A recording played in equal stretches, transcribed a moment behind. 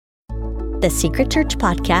The Secret Church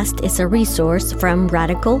podcast is a resource from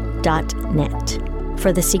radical.net.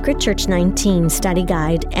 For the Secret Church 19 study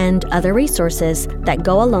guide and other resources that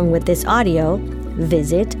go along with this audio,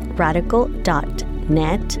 visit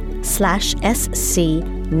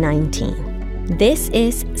radical.net/SC19. This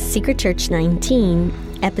is Secret Church 19,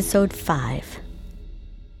 Episode 5.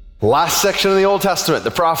 Last section of the Old Testament, the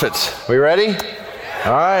prophets. We ready?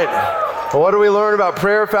 All right. Well, what do we learn about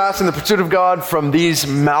prayer, fasting, the pursuit of God from these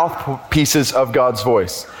mouthpieces of God's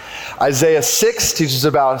voice? Isaiah 6 teaches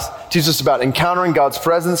us about encountering God's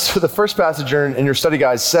presence. The first passage in your study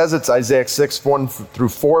guide says it's Isaiah 6, 1 through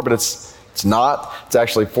 4, but it's not. It's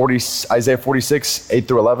actually Isaiah 46, 8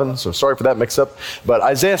 through 11. So sorry for that mix-up. But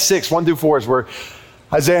Isaiah 6, 1 through 4 is where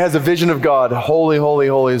Isaiah has a vision of God. Holy, holy,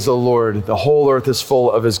 holy is the Lord. The whole earth is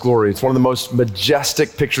full of his glory. It's one of the most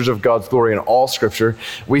majestic pictures of God's glory in all Scripture.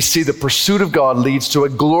 We see the pursuit of God leads to a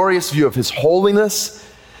glorious view of his holiness,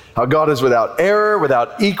 how God is without error,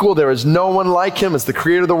 without equal. There is no one like him as the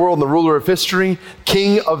creator of the world and the ruler of history,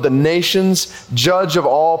 king of the nations, judge of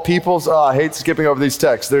all peoples. I hate skipping over these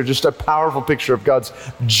texts. They're just a powerful picture of God's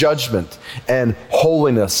judgment and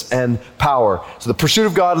holiness and power. So the pursuit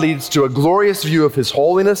of God leads to a glorious view of his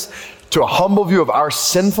holiness, to a humble view of our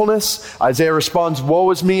sinfulness. Isaiah responds,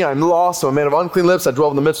 woe is me, I'm lost, I'm a man of unclean lips, I dwell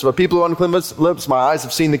in the midst of a people of unclean lips, my eyes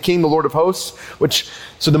have seen the King, the Lord of hosts.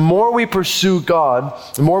 So the more we pursue God,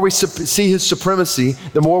 the more we see his supremacy,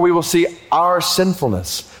 the more we will see our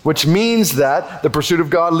sinfulness, which means that the pursuit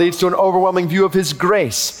of God leads to an overwhelming view of his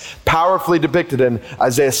grace, powerfully depicted in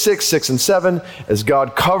Isaiah 6, 6 and 7, as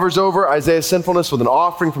God covers over Isaiah's sinfulness with an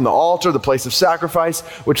offering from the altar, the place of sacrifice,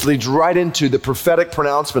 which leads right into the prophetic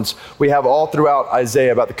pronouncements we have all throughout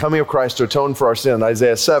Isaiah about the coming of Christ to atone for our sin.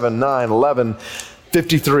 Isaiah 7, 9, 11,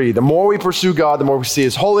 53. The more we pursue God, the more we see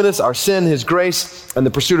his holiness, our sin, his grace, and the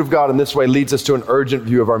pursuit of God in this way leads us to an urgent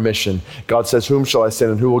view of our mission. God says, whom shall I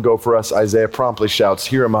send and who will go for us? Isaiah promptly shouts,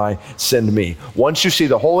 here am I, send me. Once you see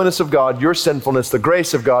the holiness of God, your sinfulness, the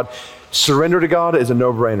grace of God, surrender to God is a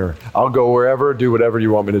no-brainer. I'll go wherever, do whatever you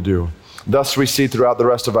want me to do. Thus we see throughout the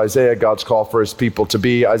rest of Isaiah, God's call for his people to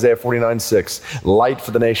be, Isaiah 49, 6, light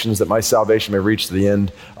for the nations that my salvation may reach to the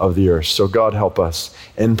end of the earth. So God help us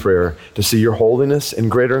in prayer to see your holiness in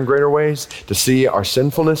greater and greater ways, to see our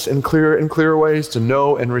sinfulness in clearer and clearer ways, to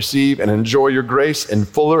know and receive and enjoy your grace in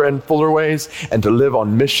fuller and fuller ways, and to live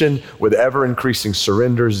on mission with ever increasing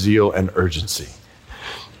surrender, zeal, and urgency.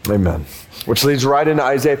 Amen. Which leads right into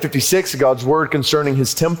Isaiah 56, God's word concerning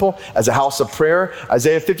his temple as a house of prayer.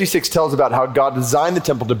 Isaiah 56 tells about how God designed the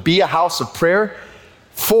temple to be a house of prayer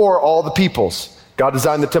for all the peoples. God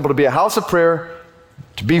designed the temple to be a house of prayer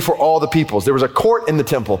to be for all the peoples. There was a court in the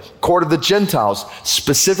temple, court of the Gentiles,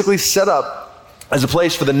 specifically set up as a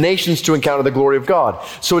place for the nations to encounter the glory of God.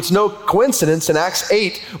 So it's no coincidence in Acts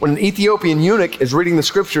 8, when an Ethiopian eunuch is reading the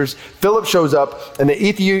scriptures, Philip shows up and the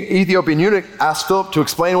Ethiopian eunuch asks Philip to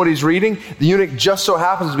explain what he's reading. The eunuch just so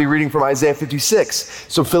happens to be reading from Isaiah 56.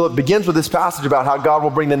 So Philip begins with this passage about how God will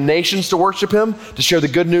bring the nations to worship him, to share the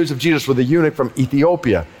good news of Jesus with a eunuch from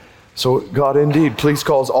Ethiopia. So God indeed, please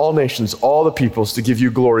calls all nations, all the peoples to give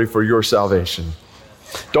you glory for your salvation.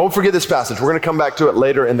 Don't forget this passage. We're going to come back to it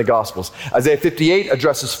later in the Gospels. Isaiah 58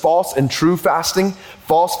 addresses false and true fasting.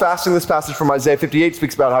 False fasting, this passage from Isaiah 58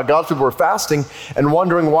 speaks about how God's people were fasting and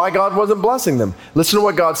wondering why God wasn't blessing them. Listen to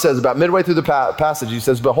what God says about midway through the passage. He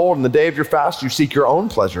says, behold, in the day of your fast, you seek your own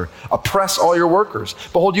pleasure. Oppress all your workers.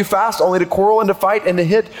 Behold, you fast only to quarrel and to fight and to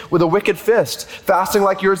hit with a wicked fist. Fasting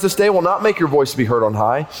like yours this day will not make your voice be heard on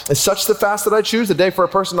high. Is such the fast that I choose, a day for a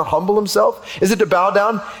person to humble himself? Is it to bow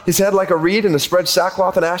down his head like a reed and to spread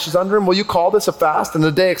sackcloth and ashes under him? Will you call this a fast and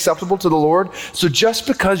a day acceptable to the Lord? So just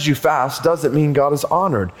because you fast doesn't mean God is honored.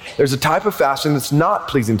 There's a type of fasting that's not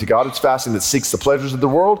pleasing to God. It's fasting that seeks the pleasures of the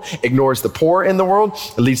world, ignores the poor in the world.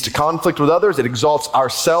 It leads to conflict with others. It exalts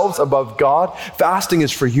ourselves above God. Fasting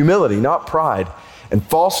is for humility, not pride. And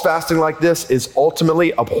false fasting like this is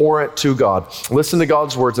ultimately abhorrent to God. Listen to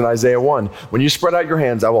God's words in Isaiah 1. When you spread out your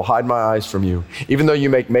hands, I will hide my eyes from you. Even though you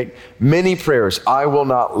make many prayers, I will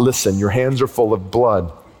not listen. Your hands are full of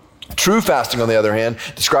blood. True fasting, on the other hand,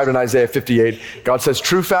 described in Isaiah 58, God says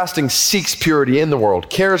true fasting seeks purity in the world,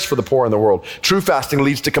 cares for the poor in the world. True fasting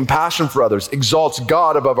leads to compassion for others, exalts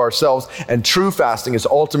God above ourselves, and true fasting is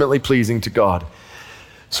ultimately pleasing to God.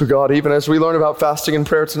 So God, even as we learn about fasting and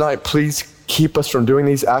prayer tonight, please keep us from doing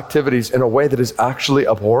these activities in a way that is actually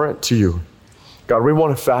abhorrent to you. God, we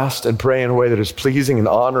want to fast and pray in a way that is pleasing and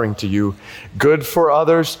honoring to you, good for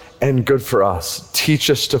others and good for us. Teach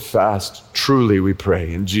us to fast truly, we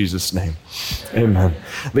pray, in Jesus' name. Amen.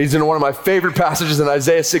 Leads into one of my favorite passages in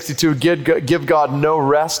Isaiah 62, give God no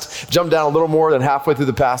rest. Jump down a little more than halfway through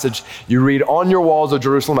the passage. You read, on your walls, O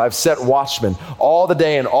Jerusalem, I've set watchmen all the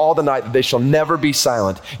day and all the night, that they shall never be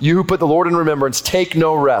silent. You who put the Lord in remembrance, take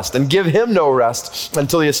no rest, and give him no rest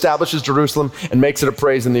until he establishes Jerusalem and makes it a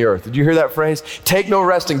praise in the earth. Did you hear that phrase? Take no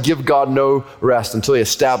rest and give God no rest until he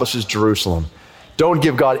establishes Jerusalem. Don't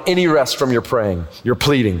give God any rest from your praying, your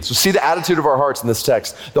pleading. So see the attitude of our hearts in this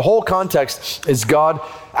text. The whole context is God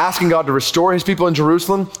asking God to restore his people in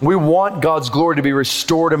Jerusalem. We want God's glory to be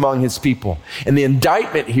restored among his people. And the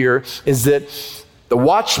indictment here is that the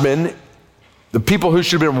watchmen, the people who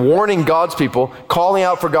should have been warning God's people, calling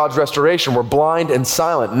out for God's restoration, were blind and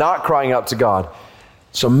silent, not crying out to God.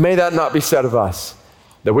 So may that not be said of us,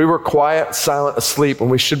 that we were quiet, silent, asleep when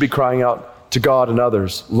we should be crying out to God and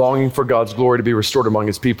others, longing for God's glory to be restored among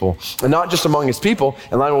his people. And not just among his people,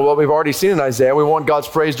 in line with what we've already seen in Isaiah, we want God's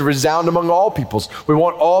praise to resound among all peoples. We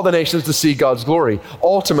want all the nations to see God's glory.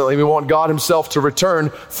 Ultimately, we want God himself to return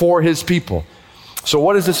for his people. So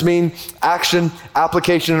what does this mean? Action,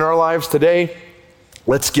 application in our lives today.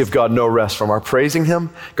 Let's give God no rest from our praising him.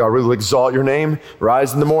 God, we will exalt your name.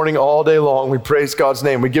 Rise in the morning all day long. We praise God's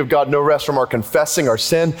name. We give God no rest from our confessing our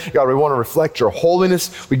sin. God, we want to reflect your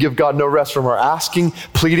holiness. We give God no rest from our asking,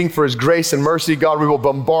 pleading for his grace and mercy. God, we will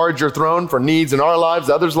bombard your throne for needs in our lives,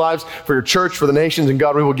 others' lives, for your church, for the nations. And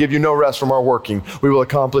God, we will give you no rest from our working. We will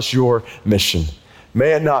accomplish your mission.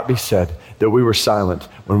 May it not be said that we were silent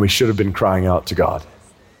when we should have been crying out to God.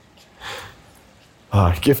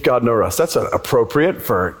 Give God no rest. That's appropriate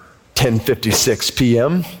for 10:56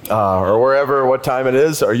 p.m. Or wherever, what time it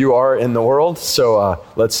is, or you are in the world. So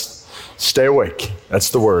let's stay awake.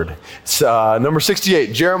 That's the word. Number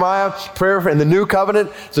 68, Jeremiah, prayer in the new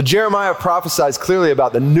covenant. So Jeremiah prophesies clearly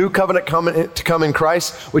about the new covenant to come in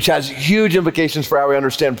Christ, which has huge implications for how we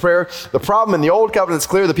understand prayer. The problem in the old covenant is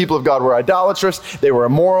clear. The people of God were idolatrous. They were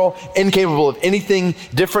immoral, incapable of anything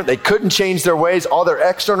different. They couldn't change their ways. All their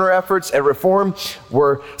external efforts at reform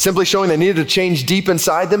were simply showing they needed to change deep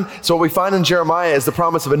inside them. So what we find in Jeremiah is the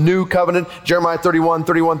promise of a new covenant. Jeremiah 31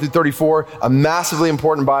 through 34, a massively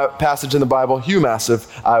important passage in the Bible, massive,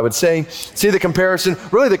 I would say. See the comparison,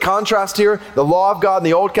 really the contrast here. The law of God in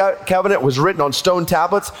the old covenant was written on stone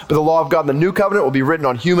tablets, but the law of God in the new covenant will be written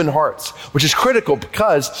on human hearts, which is critical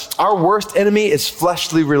because our worst enemy is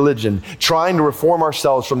fleshly religion, trying to reform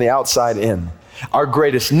ourselves from the outside in. Our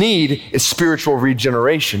greatest need is spiritual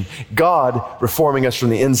regeneration, God reforming us from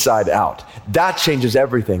the inside out. That changes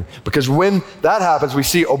everything, because when that happens, we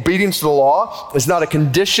see obedience to the law is not a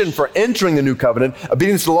condition for entering the new covenant.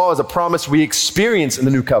 Obedience to the law is a promise we experience in the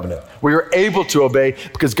new covenant. We are able to obey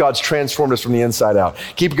because God's transformed us from the inside out.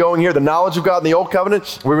 Keep going here. The knowledge of God in the old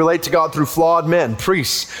covenant, we relate to God through flawed men,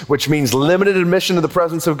 priests, which means limited admission to the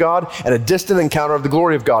presence of God and a distant encounter of the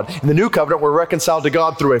glory of God. In the new covenant, we're reconciled to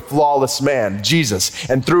God through a flawless man, Jesus.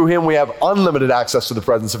 And through him, we have unlimited access to the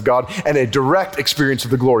presence of God and a direct experience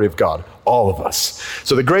of the glory of God, all of us.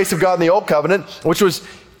 So the grace of God in the old covenant, which was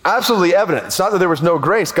absolutely evident. It's not that there was no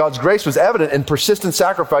grace. God's grace was evident in persistent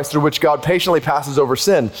sacrifice through which God patiently passes over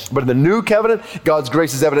sin. But in the new covenant, God's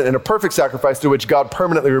grace is evident in a perfect sacrifice through which God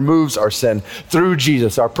permanently removes our sin. Through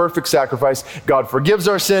Jesus, our perfect sacrifice, God forgives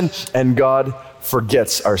our sin and God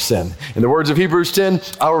forgets our sin. In the words of Hebrews 10,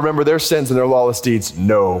 I'll remember their sins and their lawless deeds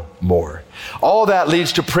no more. All that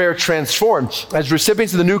leads to prayer transformed. As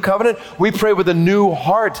recipients of the new covenant, we pray with a new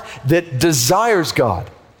heart that desires God.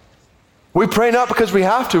 We pray not because we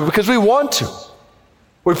have to, but because we want to.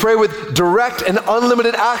 We pray with direct and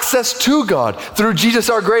unlimited access to God through Jesus,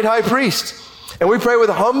 our great high priest. And we pray with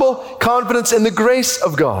humble confidence in the grace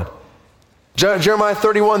of God. Jeremiah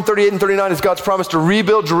 31, 38, and 39 is God's promise to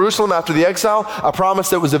rebuild Jerusalem after the exile, a promise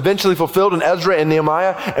that was eventually fulfilled in Ezra and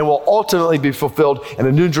Nehemiah and will ultimately be fulfilled in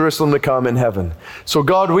a new Jerusalem to come in heaven. So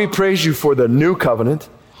God, we praise you for the new covenant.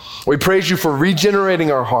 We praise you for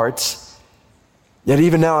regenerating our hearts. Yet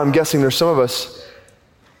even now, I'm guessing there's some of us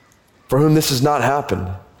for whom this has not happened.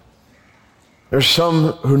 There's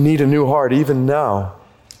some who need a new heart even now.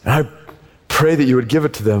 And I pray that you would give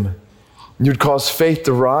it to them. You'd cause faith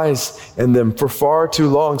to rise in them. For far too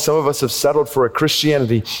long, some of us have settled for a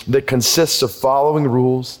Christianity that consists of following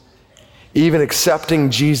rules, even accepting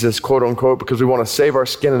Jesus, quote unquote, because we want to save our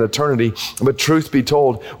skin in eternity. But truth be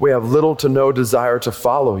told, we have little to no desire to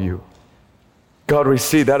follow you. God, we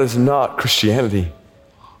see that is not Christianity.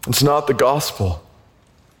 It's not the gospel.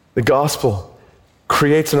 The gospel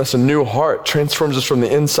creates in us a new heart, transforms us from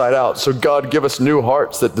the inside out. So God, give us new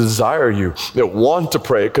hearts that desire you, that want to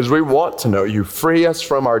pray because we want to know you. Free us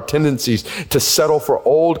from our tendencies to settle for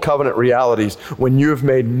old covenant realities when you have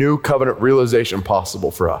made new covenant realization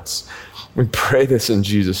possible for us. We pray this in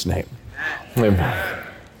Jesus' name. Amen.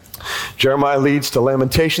 Jeremiah leads to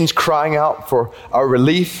Lamentations, crying out for our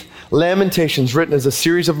relief. Lamentations written as a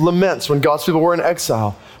series of laments when God's people were in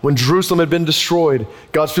exile, when Jerusalem had been destroyed,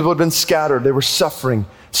 God's people had been scattered, they were suffering.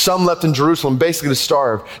 Some left in Jerusalem basically to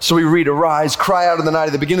starve. So we read, arise, cry out in the night,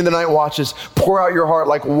 at the beginning of the night watches, pour out your heart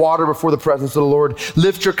like water before the presence of the Lord.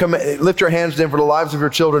 Lift your hands to him for the lives of your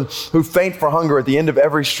children who faint for hunger at the end of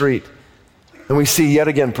every street. And we see yet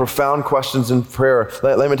again profound questions in prayer.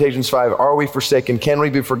 Lamentations 5, are we forsaken? Can we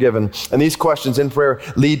be forgiven? And these questions in prayer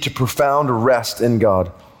lead to profound rest in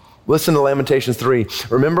God. Listen to Lamentations 3.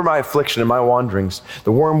 Remember my affliction and my wanderings,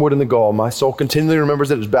 the wormwood and the gall. My soul continually remembers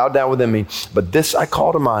that it is bowed down within me. But this I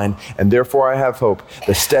call to mind, and therefore I have hope.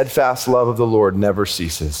 The steadfast love of the Lord never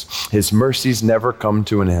ceases. His mercies never come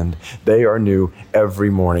to an end. They are new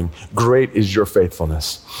every morning. Great is your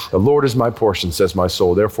faithfulness. The Lord is my portion, says my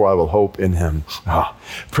soul. Therefore I will hope in him.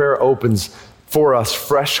 Prayer opens for us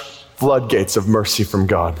fresh floodgates of mercy from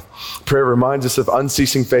God. Prayer reminds us of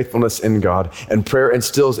unceasing faithfulness in God, and prayer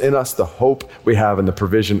instills in us the hope we have in the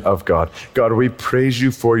provision of God. God, we praise you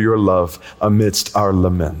for your love amidst our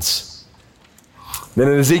laments. Then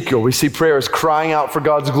in Ezekiel, we see prayers crying out for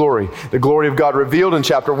God's glory, the glory of God revealed in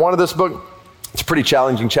chapter 1 of this book. It's a pretty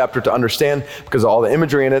challenging chapter to understand because of all the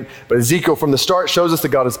imagery in it, but Ezekiel from the start shows us that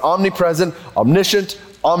God is omnipresent, omniscient,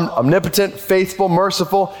 omnipotent, faithful,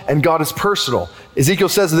 merciful, and God is personal. Ezekiel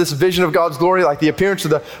says this vision of God's glory, like the appearance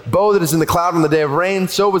of the bow that is in the cloud on the day of rain,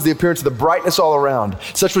 so was the appearance of the brightness all around.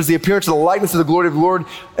 Such was the appearance of the likeness of the glory of the Lord.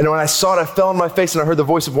 And when I saw it, I fell on my face and I heard the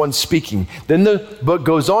voice of one speaking. Then the book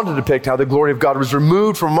goes on to depict how the glory of God was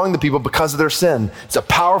removed from among the people because of their sin. It's a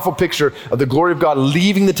powerful picture of the glory of God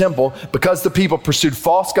leaving the temple because the people pursued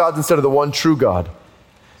false gods instead of the one true God.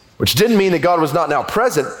 Which didn't mean that God was not now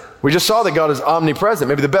present. We just saw that God is omnipresent.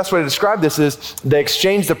 Maybe the best way to describe this is they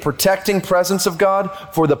exchanged the protecting presence of God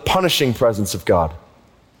for the punishing presence of God.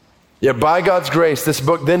 Yet by God's grace, this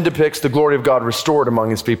book then depicts the glory of God restored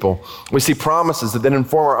among his people. We see promises that then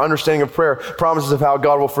inform our understanding of prayer, promises of how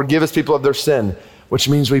God will forgive his people of their sin, which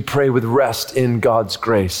means we pray with rest in God's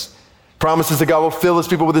grace. Promises that God will fill his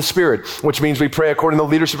people with his Spirit, which means we pray according to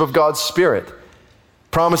the leadership of God's Spirit.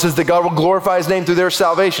 Promises that God will glorify his name through their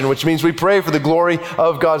salvation, which means we pray for the glory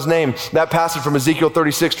of God's name. That passage from Ezekiel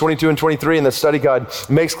 36, 22, and 23 in the study guide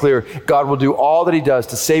makes clear God will do all that he does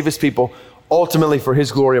to save his people, ultimately for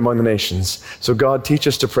his glory among the nations. So God, teach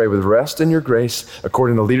us to pray with rest in your grace,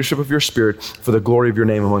 according to the leadership of your Spirit, for the glory of your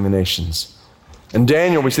name among the nations. In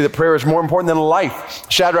Daniel, we see that prayer is more important than life.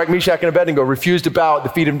 Shadrach, Meshach, and Abednego refused to bow at the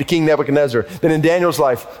feet of King Nebuchadnezzar. Then in Daniel's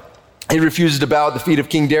life, he refuses to bow at the feet of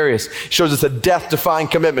King Darius. He shows us a death-defying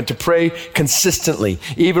commitment to pray consistently,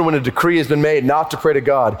 even when a decree has been made not to pray to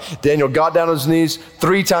God. Daniel got down on his knees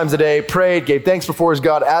 3 times a day, prayed, gave thanks before his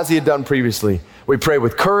God as he had done previously. We pray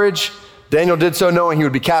with courage. Daniel did so knowing he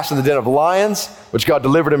would be cast in the den of lions, which God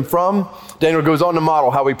delivered him from. Daniel goes on to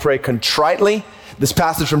model how we pray contritely. This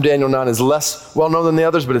passage from Daniel 9 is less well known than the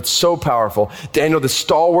others, but it's so powerful. Daniel, the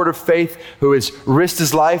stalwart of faith, who has risked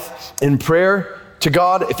his life in prayer to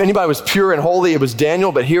God. If anybody was pure and holy, it was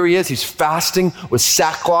Daniel, but here he is. He's fasting with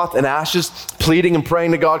sackcloth and ashes, pleading and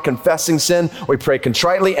praying to God, confessing sin. We pray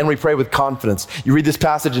contritely and we pray with confidence. You read this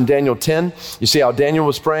passage in Daniel 10, you see how Daniel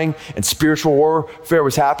was praying and spiritual warfare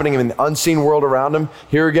was happening in the unseen world around him.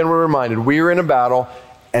 Here again, we're reminded we are in a battle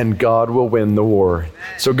and God will win the war.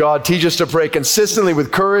 So God, teach us to pray consistently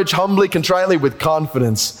with courage, humbly, contritely, with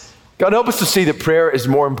confidence. God, help us to see that prayer is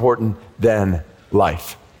more important than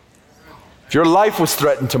life. If your life was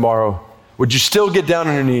threatened tomorrow, would you still get down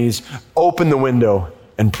on your knees, open the window,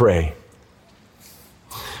 and pray?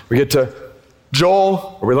 We get to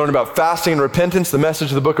Joel, where we learn about fasting and repentance. The message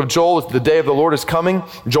of the book of Joel is the day of the Lord is coming.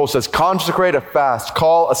 Joel says, consecrate a fast,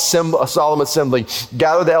 call a solemn assembly,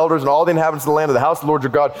 gather the elders and all the inhabitants of the land of the house of the Lord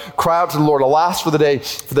your God, cry out to the Lord, alas for the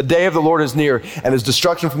day of the Lord is near, and his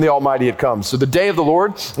destruction from the Almighty it comes. So the day of the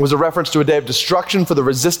Lord was a reference to a day of destruction for the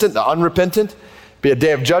resistant, the unrepentant, be a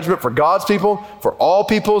day of judgment for God's people, for all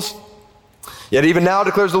peoples. Yet even now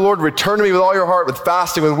declares the Lord, return to me with all your heart, with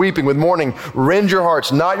fasting, with weeping, with mourning. Rend your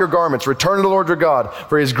hearts, not your garments. Return to the Lord your God,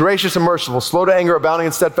 for he is gracious and merciful, slow to anger, abounding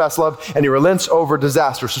in steadfast love, and he relents over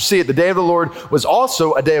disaster. So see it, the day of the Lord was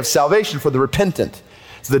also a day of salvation for the repentant.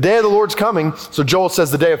 So the day of the Lord's coming, so Joel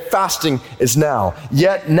says the day of fasting is now.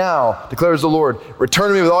 Yet now, declares the Lord, return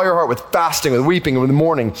to me with all your heart, with fasting, with weeping, and with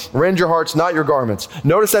mourning. Rend your hearts, not your garments.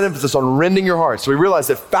 Notice that emphasis on rending your hearts. So we realize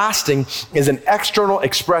that fasting is an external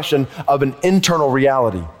expression of an internal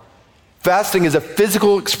reality. Fasting is a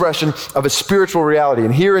physical expression of a spiritual reality.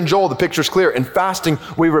 And here in Joel, the picture is clear. In fasting,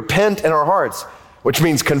 we repent in our hearts, which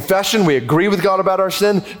means confession, we agree with God about our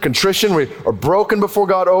sin. Contrition, we are broken before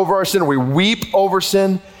God over our sin. We weep over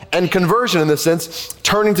sin. And conversion, in this sense,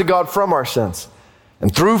 turning to God from our sins.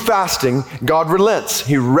 And through fasting, God relents.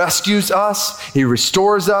 He rescues us, He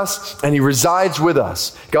restores us, and He resides with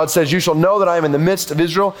us. God says, you shall know that I am in the midst of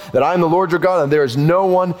Israel, that I am the Lord your God, and there is no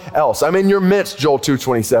one else. I'm in your midst, Joel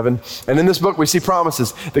 2:27. And in this book, we see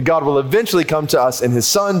promises that God will eventually come to us in His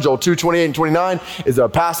Son. Joel 2:28 and 29 is a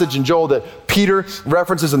passage in Joel that Peter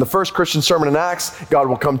references in the first Christian sermon in Acts. God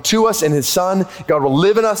will come to us in His Son. God will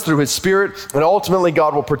live in us through His Spirit, and ultimately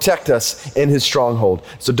God will protect us in His stronghold.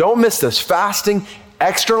 So don't miss this. Fasting,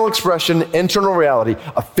 external expression, internal reality,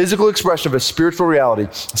 a physical expression of a spiritual reality,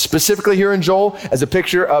 specifically here in Joel as a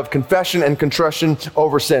picture of confession and contrition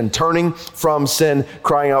over sin, turning from sin,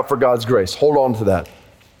 crying out for God's grace. Hold on to that.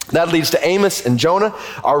 That leads to Amos and Jonah,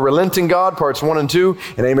 our relenting God, parts 1 and 2.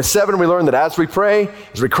 In Amos 7, we learn that as we pray,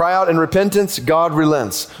 as we cry out in repentance, God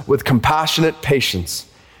relents with compassionate patience.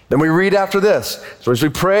 Then we read after this. So as we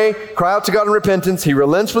pray, cry out to God in repentance, He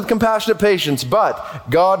relents with compassionate patience, but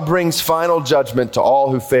God brings final judgment to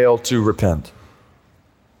all who fail to repent.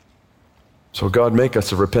 So God, make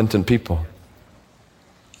us a repentant people.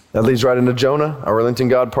 That leads right into Jonah, our relenting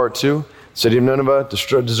God, part 2. City of Nineveh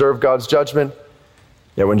deserved God's judgment.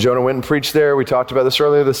 Yet when Jonah went and preached there, we talked about this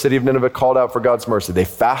earlier, the city of Nineveh called out for God's mercy. They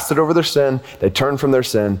fasted over their sin, they turned from their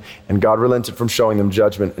sin, and God relented from showing them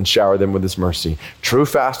judgment and showered them with His mercy. True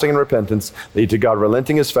fasting and repentance lead to God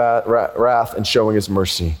relenting His wrath and showing His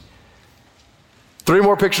mercy. 3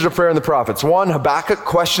 more pictures of prayer in the prophets. 1, Habakkuk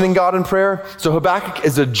questioning God in prayer. So Habakkuk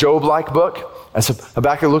is a Job-like book. As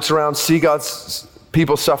Habakkuk looks around, see God's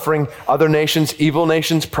people suffering, other nations, evil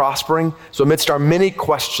nations prospering. So amidst our many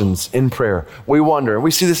questions in prayer, we wonder, and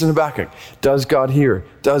we see this in Habakkuk, does God hear?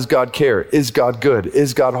 Does God care? Is God good?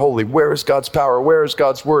 Is God holy? Where is God's power? Where is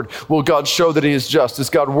God's word? Will God show that He is just? Is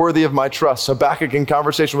God worthy of my trust? Habakkuk, in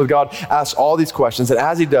conversation with God, asks all these questions. And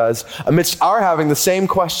as he does, amidst our having the same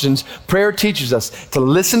questions, prayer teaches us to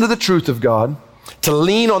listen to the truth of God, to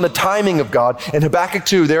lean on the timing of God. In Habakkuk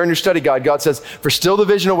 2, there in your study guide, God says, for still the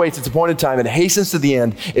vision awaits its appointed time and hastens to the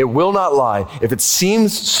end. It will not lie. If it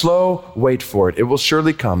seems slow, wait for it. It will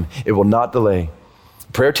surely come. It will not delay.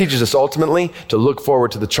 Prayer teaches us ultimately to look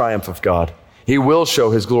forward to the triumph of God. He will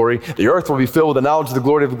show His glory. The earth will be filled with the knowledge of the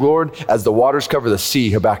glory of the Lord as the waters cover the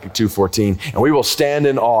sea, Habakkuk 2:14. And we will stand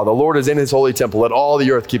in awe. The Lord is in His holy temple. Let all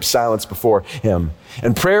the earth keep silence before Him.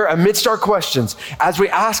 And prayer amidst our questions, as we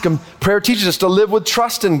ask Him, prayer teaches us to live with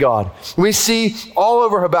trust in God. We see all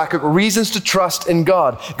over Habakkuk reasons to trust in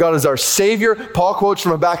God. God is our Savior. Paul quotes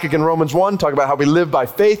from Habakkuk in Romans 1, talking about how we live by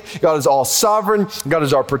faith. God is all sovereign. God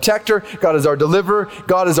is our protector. God is our deliverer.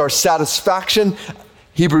 God is our satisfaction.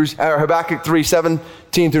 Habakkuk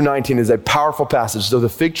 3:17-19 is a powerful passage. Though the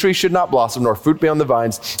fig tree should not blossom, nor fruit be on the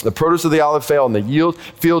vines, the produce of the olive fail, and the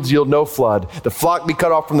fields yield no flood, the flock be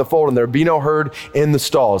cut off from the fold, and there be no herd in the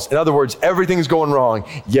stalls. In other words, everything's going wrong,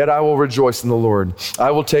 yet I will rejoice in the Lord.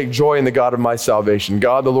 I will take joy in the God of my salvation.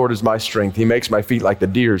 God, the Lord, is my strength. He makes my feet like the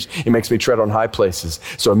deer's. He makes me tread on high places.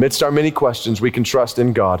 So amidst our many questions, we can trust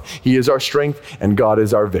in God. He is our strength, and God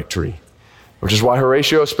is our victory. Which is why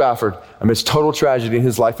Horatio Spafford, amidst total tragedy in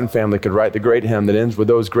his life and family, could write the great hymn that ends with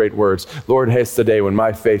those great words, Lord, haste the day when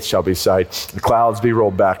my faith shall be sight, the clouds be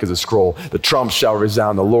rolled back as a scroll, the trumps shall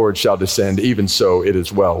resound, the Lord shall descend, even so it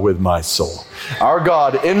is well with my soul. Our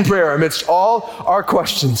God, in prayer, amidst all our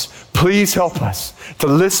questions, please help us to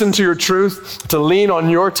listen to your truth, to lean on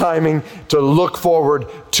your timing, to look forward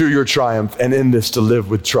to your triumph, and in this to live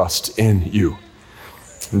with trust in you.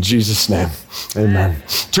 In Jesus' name, amen.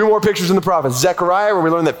 2 more pictures in the prophets. Zechariah, where we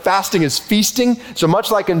learn that fasting is feasting. So much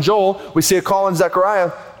like in Joel, we see a call in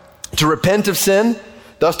Zechariah to repent of sin.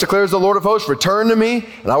 Thus declares the Lord of hosts, return to me,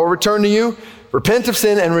 and I will return to you. Repent of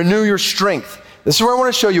sin and renew your strength. This is where I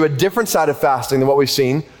want to show you a different side of fasting than what we've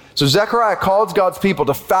seen. So Zechariah calls God's people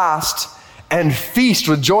to fast and feast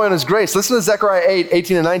with joy on His grace. Listen to Zechariah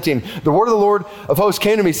 8:18-19. The word of the Lord of hosts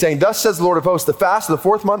came to me, saying, thus says the Lord of hosts, the fast of the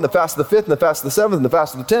 4th month, and the fast of the 5th, and the fast of the 7th, and the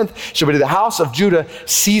fast of the 10th shall be to the house of Judah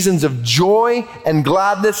seasons of joy and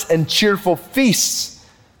gladness and cheerful feasts.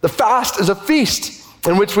 The fast is a feast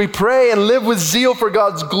in which we pray and live with zeal for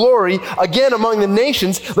God's glory, again among the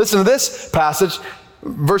nations. Listen to this passage.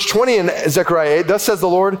 Verse 20 in Zechariah 8, thus says the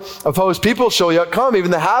Lord of hosts, people shall yet come, even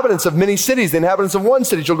the inhabitants of many cities. The inhabitants of one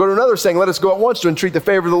city shall go to another, saying, let us go at once to entreat the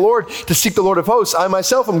favor of the Lord, to seek the Lord of hosts. I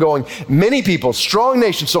myself am going. Many people, strong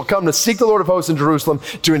nations shall come to seek the Lord of hosts in Jerusalem,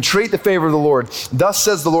 to entreat the favor of the Lord. Thus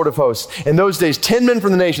says the Lord of hosts, in those days 10 men from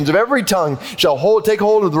the nations of every tongue shall take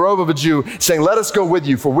hold of the robe of a Jew, saying, let us go with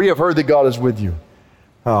you, for we have heard that God is with you.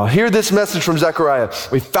 Hear this message from Zechariah.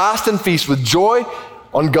 We fast and feast with joy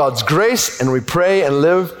on God's grace, and we pray and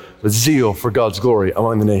live with zeal for God's glory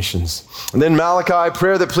among the nations. And then Malachi,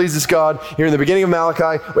 prayer that pleases God. Here in the beginning of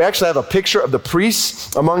Malachi, we actually have a picture of the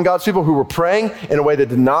priests among God's people who were praying in a way that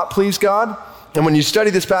did not please God. And when you study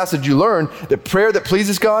this passage, you learn that prayer that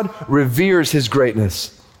pleases God reveres his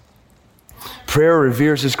greatness. Prayer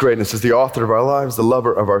reveres his greatness as the author of our lives, the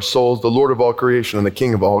lover of our souls, the Lord of all creation, and the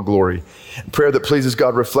King of all glory. Prayer that pleases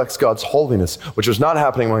God reflects God's holiness, which was not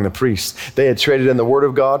happening among the priests. They had traded in the word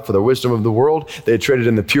of God for the wisdom of the world. They had traded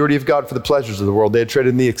in the purity of God for the pleasures of the world. They had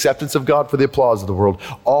traded in the acceptance of God for the applause of the world.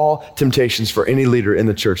 All temptations for any leader in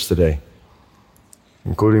the church today,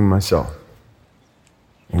 including myself.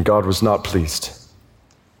 And God was not pleased.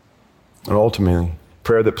 And ultimately,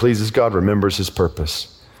 prayer that pleases God remembers his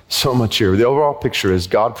purpose. So much here. The overall picture is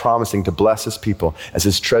God promising to bless his people as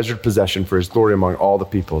his treasured possession for his glory among all the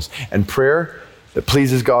peoples. And prayer that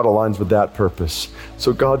pleases God aligns with that purpose.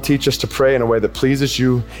 So God, teach us to pray in a way that pleases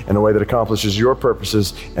you, in a way that accomplishes your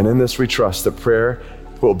purposes. And in this we trust that prayer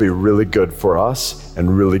will be really good for us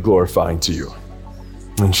and really glorifying to you.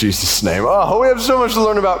 In Jesus' name. Oh, we have so much to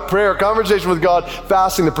learn about prayer, conversation with God,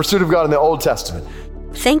 fasting, the pursuit of God in the Old Testament.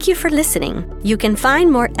 Thank you for listening. You can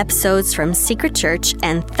find more episodes from Secret Church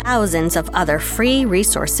and thousands of other free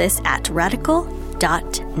resources at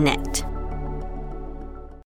radical.net.